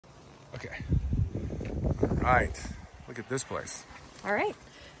Okay. All right. Look at this place. All right.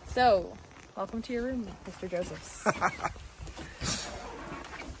 So, welcome to your room, Mr. Josephs.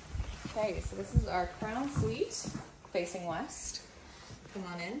 Okay, so this is our Crown Suite facing west. Come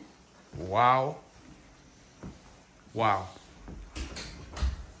on in. Wow. Wow.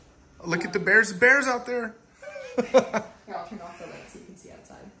 Look at the bears. The bears out there. Here, I'll turn off the light so you can see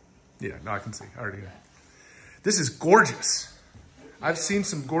outside. Yeah, no, I can see. I already know. This is gorgeous. I've seen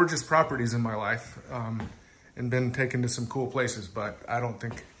some gorgeous properties in my life and been taken to some cool places, but I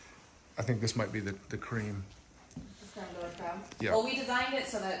think this might be the cream. Yeah. Well, we designed it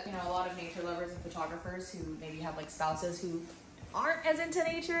so that, you know, a lot of nature lovers and photographers who maybe have like spouses who aren't as into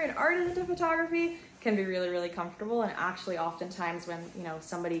nature and aren't as into photography can be really, really comfortable. And actually oftentimes when, you know,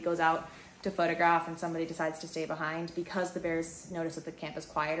 somebody goes out to photograph and somebody decides to stay behind, because the bears notice that the camp is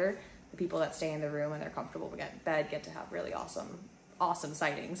quieter, the people that stay in the room and they're comfortable with bed get to have really awesome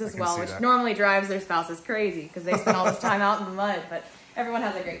sightings as well, which normally drives their spouses crazy because they spend all this time out in the mud, but everyone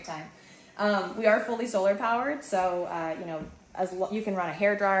has a great time. We are fully solar powered, so you know, you can run a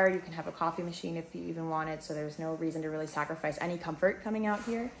hair dryer, you can have a coffee machine if you even wanted, so there's no reason to really sacrifice any comfort coming out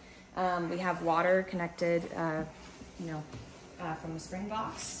here. We have water connected, from the spring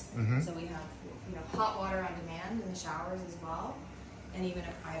box, so we have, you know, hot water on demand in the showers as well, and even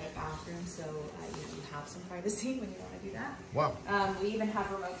a private bathroom, so you have some privacy when you want to do that. Wow. We even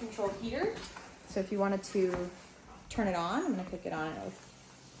have remote control heater, so if you wanted to turn it on, I'm going to click it on and it'll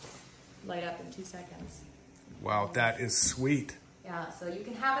light up in 2 seconds. Wow, that is sweet. Yeah, so you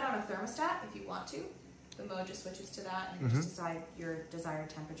can have it on a thermostat if you want to. The mode just switches to that, and you just decide your desired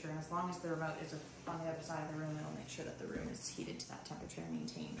temperature, and as long as the remote is on the other side of the room, it'll make sure that the room is heated to that temperature and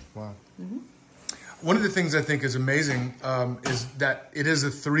maintained. Wow. One of the things I think is amazing is that it is a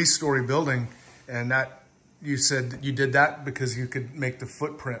 3-story building, and that you said you did that because you could make the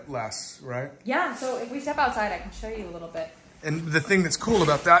footprint less, right? Yeah, so if we step outside, I can show you a little bit. And the thing that's cool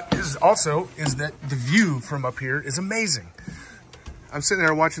about that is that the view from up here is amazing. I'm sitting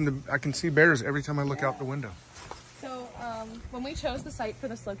there watching I can see bears every time I look out the window. So when we chose the site for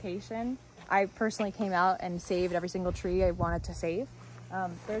this location, I personally came out and saved every single tree I wanted to save.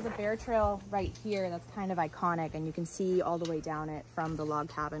 There's a bear trail right here that's kind of iconic, and you can see all the way down it from the log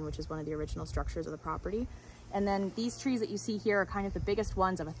cabin, which is one of the original structures of the property. And then these trees that you see here are kind of the biggest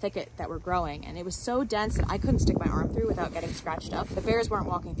ones of a thicket that were growing. And it was so dense that I couldn't stick my arm through without getting scratched up. The bears weren't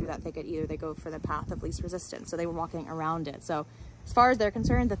walking through that thicket either. They go for the path of least resistance. So they were walking around it. So as far as they're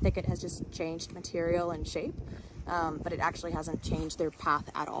concerned, the thicket has just changed material and shape, but it actually hasn't changed their path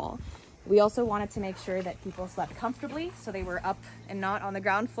at all. We also wanted to make sure that people slept comfortably. So they were up and not on the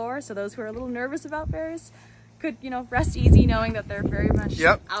ground floor. So those who are a little nervous about bears could, you know, rest easy knowing that they're very much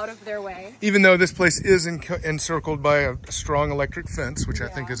out of their way. Even though this place is encircled by a strong electric fence, which I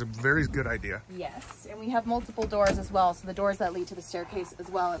think is a very good idea. Yes, and we have multiple doors as well. So the doors that lead to the staircase as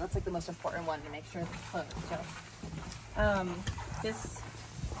well, and that's like the most important one to make sure it's closed. So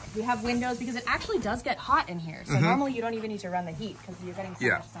we have windows because it actually does get hot in here. So normally you don't even need to run the heat because you're getting so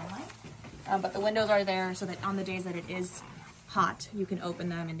much sunlight. But the windows are there so that on the days that it is hot, you can open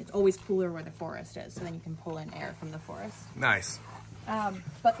them, and it's always cooler where the forest is, so then you can pull in air from the forest. Nice.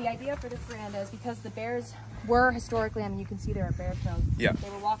 But the idea for this veranda is because the bears were historically, I mean, you can see there are bear trails. Yeah. They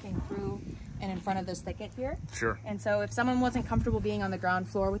were walking through and in front of this thicket here. Sure. And so if someone wasn't comfortable being on the ground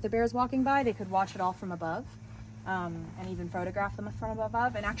floor with the bears walking by, they could watch it all from above. And even photograph them from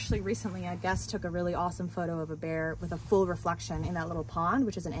above. And actually recently a guest took a really awesome photo of a bear with a full reflection in that little pond,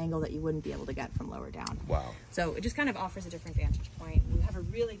 which is an angle that you wouldn't be able to get from lower down. Wow. So it just kind of offers a different vantage point. We have a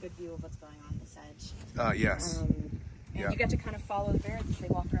really good view of what's going on this edge. Yes. And you get to kind of follow the bears as they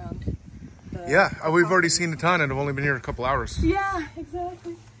walk around. We've already seen a ton and I've only been here a couple hours. Yeah,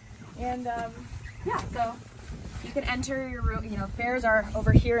 exactly. And so you can enter your room, you know, if bears are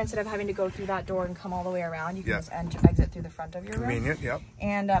over here, instead of having to go through that door and come all the way around, you can just exit through the front of your room. Convenient, yep.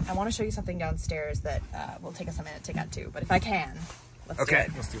 And I want to show you something downstairs that will take us a minute to get to, but if I can, let's do it. Okay,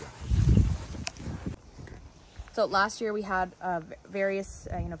 let's do that. So last year we had various,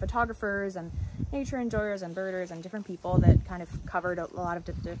 photographers and nature enjoyers and birders and different people that kind of covered a lot of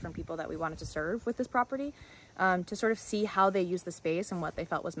different people that we wanted to serve with this property to sort of see how they use the space and what they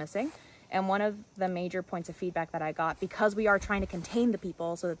felt was missing. And one of the major points of feedback that I got, because we are trying to contain the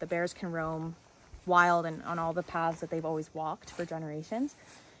people so that the bears can roam wild and on all the paths that they've always walked for generations,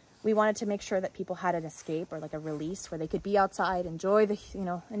 we wanted to make sure that people had an escape or like a release where they could be outside, enjoy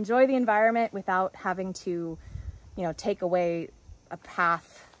the environment without having to, take away a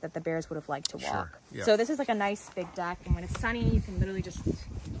path that the bears would have liked to walk. Sure. Yeah. So this is like a nice big deck, and when it's sunny, you can literally just,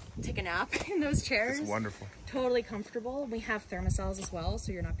 take a nap in those chairs. It's wonderful. Totally comfortable. We have thermocells as well,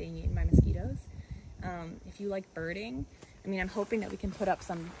 so you're not being eaten by mosquitoes. If you like birding, I mean, I'm hoping that we can put up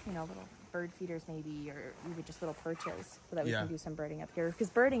some, you know, little bird feeders maybe, or even just little perches so that we can do some birding up here. Because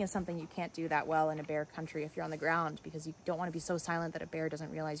birding is something you can't do that well in a bear country if you're on the ground, because you don't want to be so silent that a bear doesn't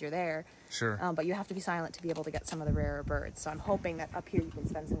realize you're there. Sure. But you have to be silent to be able to get some of the rarer birds. So I'm hoping that up here you can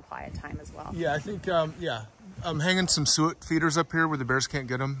spend some quiet time as well. Yeah, I think, hanging some suet feeders up here where the bears can't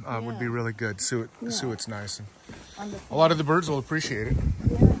get them would be really good. Suet's nice. And a lot of the birds will appreciate it.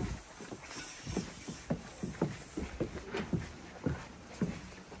 Yeah.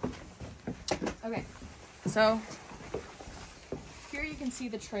 Okay, so here you can see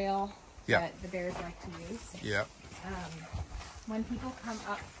the trail that the bears like to use. Yeah. When people come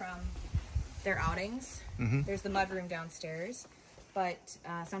up from their outings, there's the mudroom downstairs, but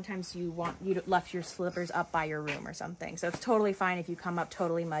sometimes you left your slippers up by your room or something. So it's totally fine if you come up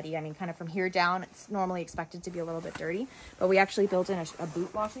totally muddy. I mean, kind of from here down, it's normally expected to be a little bit dirty, but we actually built in a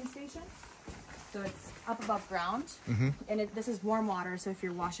boot washing station. So it's up above ground, and this is warm water. So if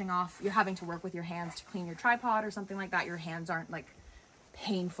you're washing off, you're having to work with your hands to clean your tripod or something like that, your hands aren't like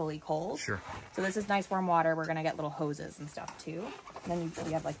painfully cold. Sure. So this is nice warm water. We're gonna get little hoses and stuff too. And then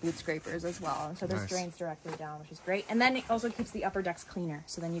we have like boot scrapers as well. And so this drains directly down, which is great. And then it also keeps the upper decks cleaner.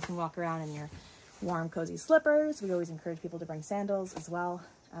 So then you can walk around in your warm, cozy slippers. We always encourage people to bring sandals as well.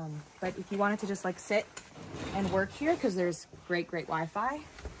 But if you wanted to just like sit and work here, because there's great Wi-Fi,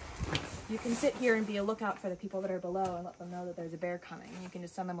 you can sit here and be a lookout for the people that are below and let them know that there's a bear coming. And you can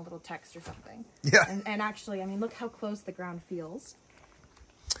just send them a little text or something. Yeah. And actually, I mean, look how close the ground feels.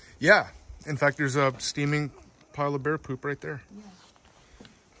 Yeah. In fact, there's a steaming pile of bear poop right there.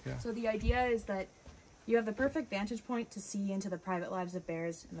 Yeah. So the idea is that you have the perfect vantage point to see into the private lives of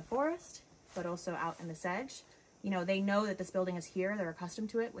bears in the forest, but also out in the sedge. You know, they know that this building is here. They're accustomed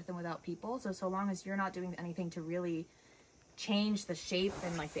to it with and without people. So long as you're not doing anything to really change the shape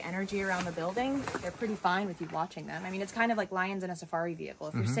and like the energy around the building, they're pretty fine with you watching them. I mean, it's kind of like lions in a safari vehicle.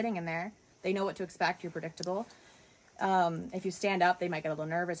 If you're sitting in there, they know what to expect. You're predictable. If you stand up, they might get a little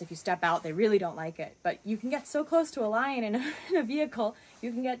nervous. If you step out, they really don't like it. But you can get so close to a lion in a vehicle,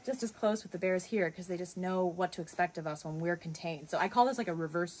 you can get just as close with the bears here because they just know what to expect of us when we're contained. So I call this like a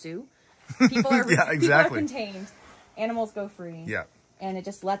reverse zoo. People are, people are contained. Animals go free. Yeah. And it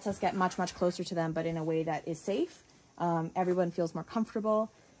just lets us get much, much closer to them, but in a way that is safe. Everyone feels more comfortable,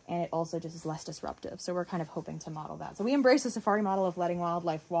 and it also just is less disruptive. So we're kind of hoping to model that. So we embrace the safari model of letting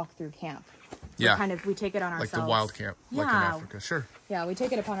wildlife walk through camp. We take it on ourselves. Like the wild camp, like in Africa, sure. Yeah, we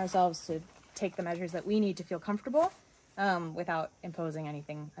take it upon ourselves to take the measures that we need to feel comfortable without imposing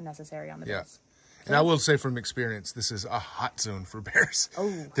anything unnecessary on the bears. And I will say from experience, this is a hot zone for bears.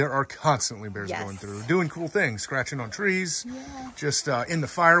 Oh. There are constantly bears going through, doing cool things, scratching on trees, just in the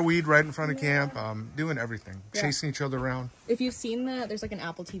fireweed right in front of camp, doing everything, chasing each other around. If you've seen there's like an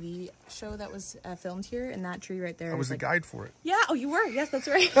Apple TV show that was filmed here, and that tree right there. I was the guide for it. Yeah, oh, you were? Yes, that's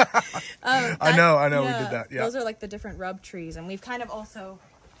right. I know, we did that, yeah. Those are like the different rub trees, and we've kind of also...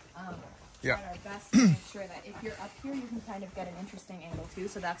 tried our best to make sure that if you're up here, you can kind of get an interesting angle too.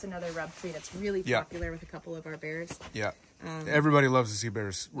 So that's another rub tree that's really popular with a couple of our bears. Yeah. Everybody loves to see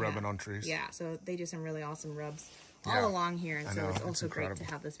bears rubbing on trees. Yeah, so they do some really awesome rubs all along here. And so it's also great to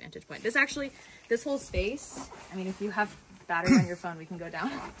have this vantage point. This whole space, I mean, if you have battery on your phone, we can go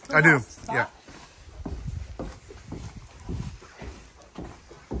down. I do, yeah.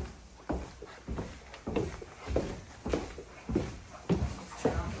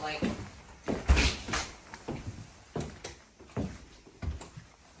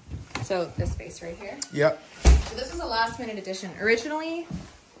 So this space right here. Yep. So this was a last minute addition. Originally,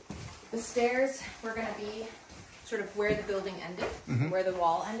 the stairs were going to be sort of where the building ended, where the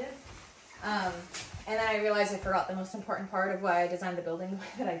wall ended. And then I realized I forgot the most important part of why I designed the building the way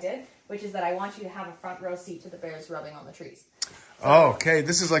that I did, which is that I want you to have a front row seat to the bears rubbing on the trees. So okay.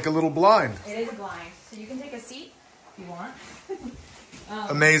 This is like a little blind. It is a blind. So you can take a seat if you want.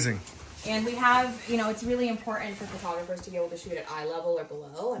 Amazing. And we have, you know, it's really important for photographers to be able to shoot at eye level or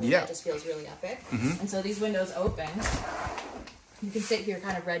below. I mean, that just feels really epic. And so these windows open. You can sit here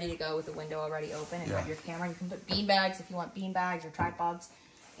kind of ready to go with the window already open and have your camera. You can put bean bags if you want bean bags or tripods.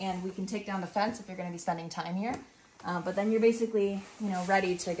 And we can take down the fence if you're going to be spending time here. But then you're basically, you know,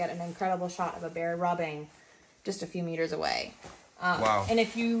 ready to get an incredible shot of a bear rubbing just a few meters away. Wow. And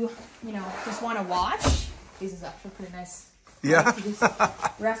if you know, just want to watch, this is actually pretty nice. Yeah. You just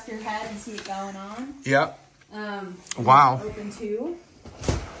rest your head and see it going on. Yeah. Wow. Open too.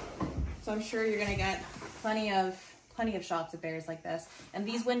 So I'm sure you're gonna get plenty of shots of bears like this. And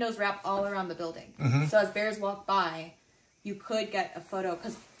these windows wrap all around the building. So as bears walk by, you could get a photo,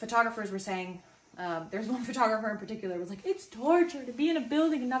 because photographers were saying, there's one photographer in particular was like, it's torture to be in a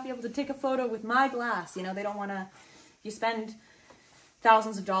building and not be able to take a photo with my glass. You know, they don't want to, you spend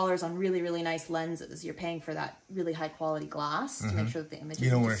thousands of dollars on really, really nice lenses. You're paying for that really high quality glass to make sure that the image is distorted.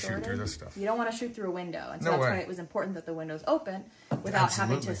 You don't want to shoot through this stuff. You don't want to shoot through a window. And so that's why it was important that the window's open without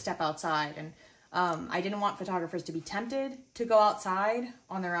having to step outside. And I didn't want photographers to be tempted to go outside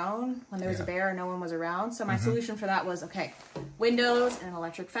on their own when there was a bear and no one was around. So my solution for that was, okay, windows and an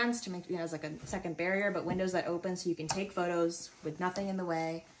electric fence to make, you know, as like a second barrier, but windows that open so you can take photos with nothing in the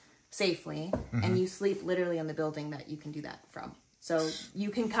way safely. And you sleep literally in the building that you can do that from. So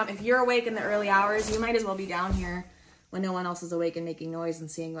you can come, if you're awake in the early hours, you might as well be down here when no one else is awake and making noise and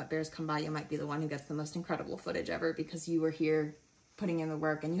seeing what bears come by. You might be the one who gets the most incredible footage ever because you were here putting in the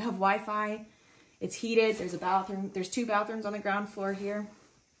work. And you have Wi-Fi, it's heated, there's a bathroom, there's 2 bathrooms on the ground floor here.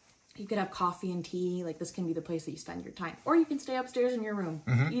 You could have coffee and tea, like this can be the place that you spend your time. Or you can stay upstairs in your room,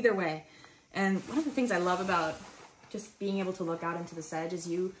 either way. And one of the things I love about just being able to look out into the sedge is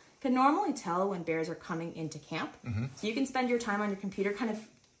you can normally tell when bears are coming into camp. So you can spend your time on your computer kind of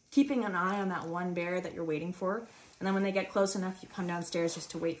keeping an eye on that one bear that you're waiting for. And then when they get close enough, you come downstairs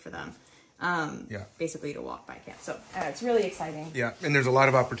just to wait for them. Basically to walk by camp. So it's really exciting. Yeah, and there's a lot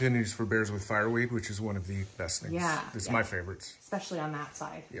of opportunities for bears with fireweed, which is one of the best things. Yeah. It's my favorites. Especially on that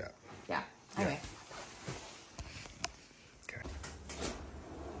side. Yeah. Yeah. Anyway. Okay.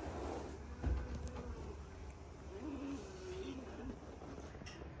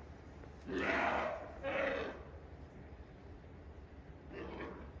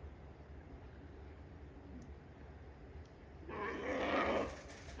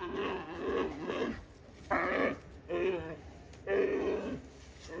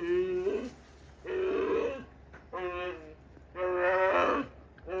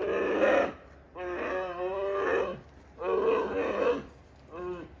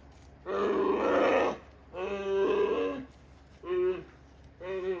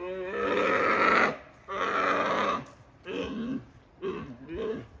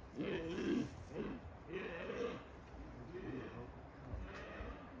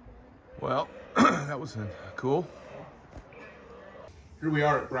 Well, that was cool. Here we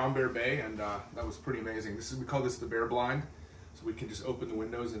are at Brown Bear Bay, and that was pretty amazing. We call this the bear blind, so we can just open the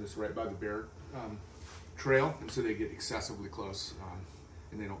windows and it's right by the bear trail, and so they get excessively close,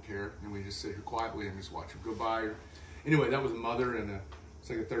 and they don't care, and we just sit here quietly and just watch them go by. Anyway, that was a mother and it's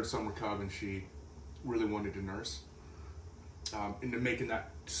like a 3rd summer cub, and she really wanted to nurse. Into making that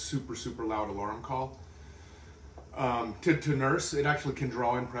super, super loud alarm call. To nurse, it actually can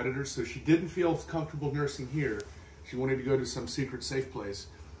draw in predators, so she didn't feel comfortable nursing here. She wanted to go to some secret safe place,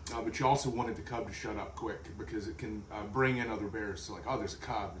 but she also wanted the cub to shut up quick because it can bring in other bears. So like, oh, there's a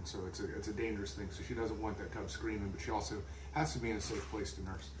cub, and so it's a dangerous thing. So she doesn't want that cub screaming, but she also has to be in a safe place to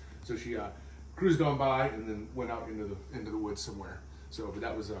nurse. So she cruised on by and then went out into the woods somewhere. So, but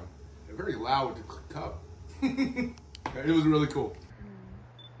that was a very loud cub. It was really cool.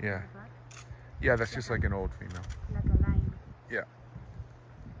 Yeah. Yeah, that's just like an old female. Like a lion. Yeah.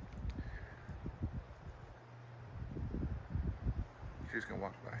 She's gonna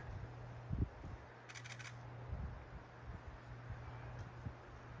walk by.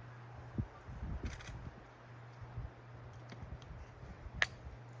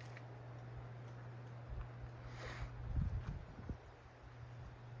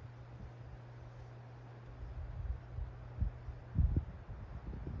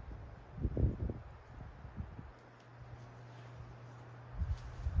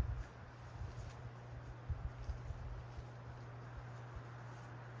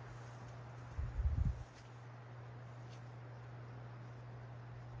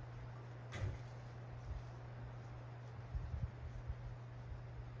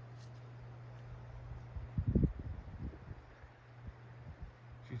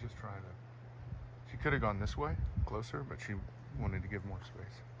 She's just trying to, she could have gone this way, closer, but she wanted to give more space.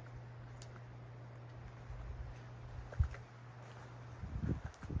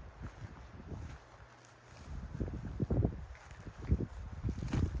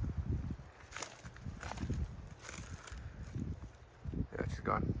 Yeah, she's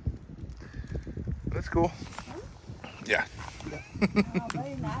gone. That's cool. Yeah. Oh,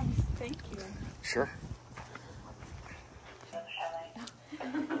 very nice. Thank you. Sure.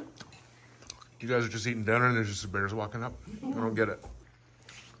 You guys are just eating dinner and there's just some bears walking up? I don't get it.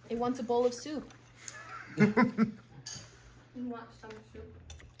 It wants a bowl of soup. You want some soup?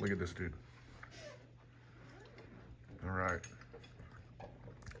 Look at this dude. All right.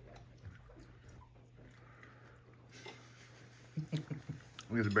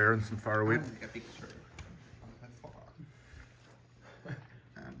 Look at the bear and some fireweed.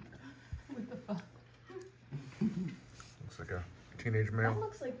 teenage male. That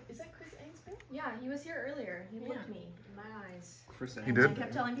looks like, is that Chris Ang's bear? Yeah, he was here earlier. He looked Yeah. me in my eyes. Chris He And did? I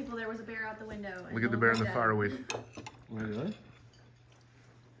kept telling people there was a bear out the window. and Look at the no bear one in the did. fireweed. Really?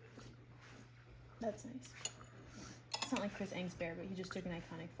 That's nice. It's not like Chris Ang's bear, but he just took an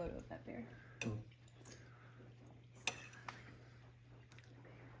iconic photo of that bear.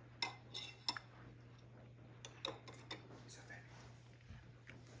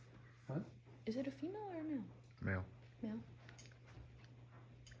 What? Is it a female or a male? Male. Male.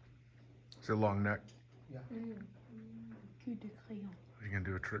 It's a long neck. Cul de crayon. You can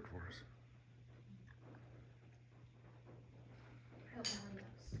do a trick for us.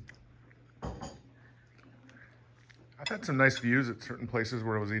 I've had some nice views at certain places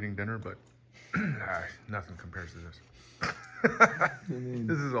where I was eating dinner, but nothing compares to this. I mean,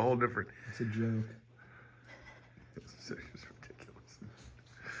 This is a whole different. it's a joke. It's just ridiculous.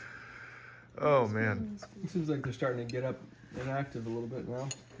 Oh man. It seems like they're starting to get up and active a little bit now.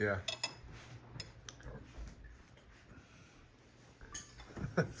 Yeah.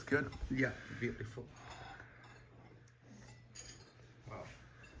 It's good. Yeah, beautiful. I'm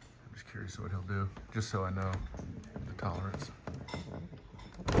just curious what he'll do, just so I know the tolerance. Is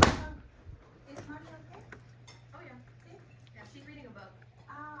Marta okay? Oh yeah. See? Yeah, she's reading a book.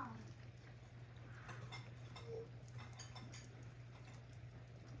 Oh.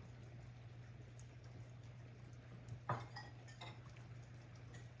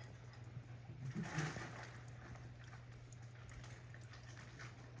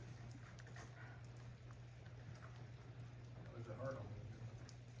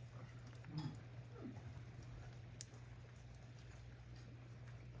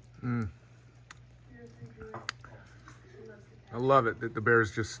 I love it that the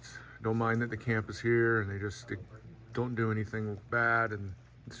bears just don't mind that the camp is here, and they don't do anything bad, and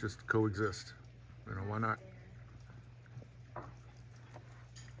it's just coexist. You know, why not?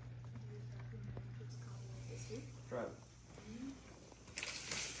 Try it.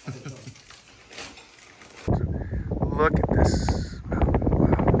 Look at this mountain.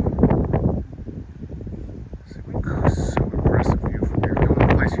 Wow. So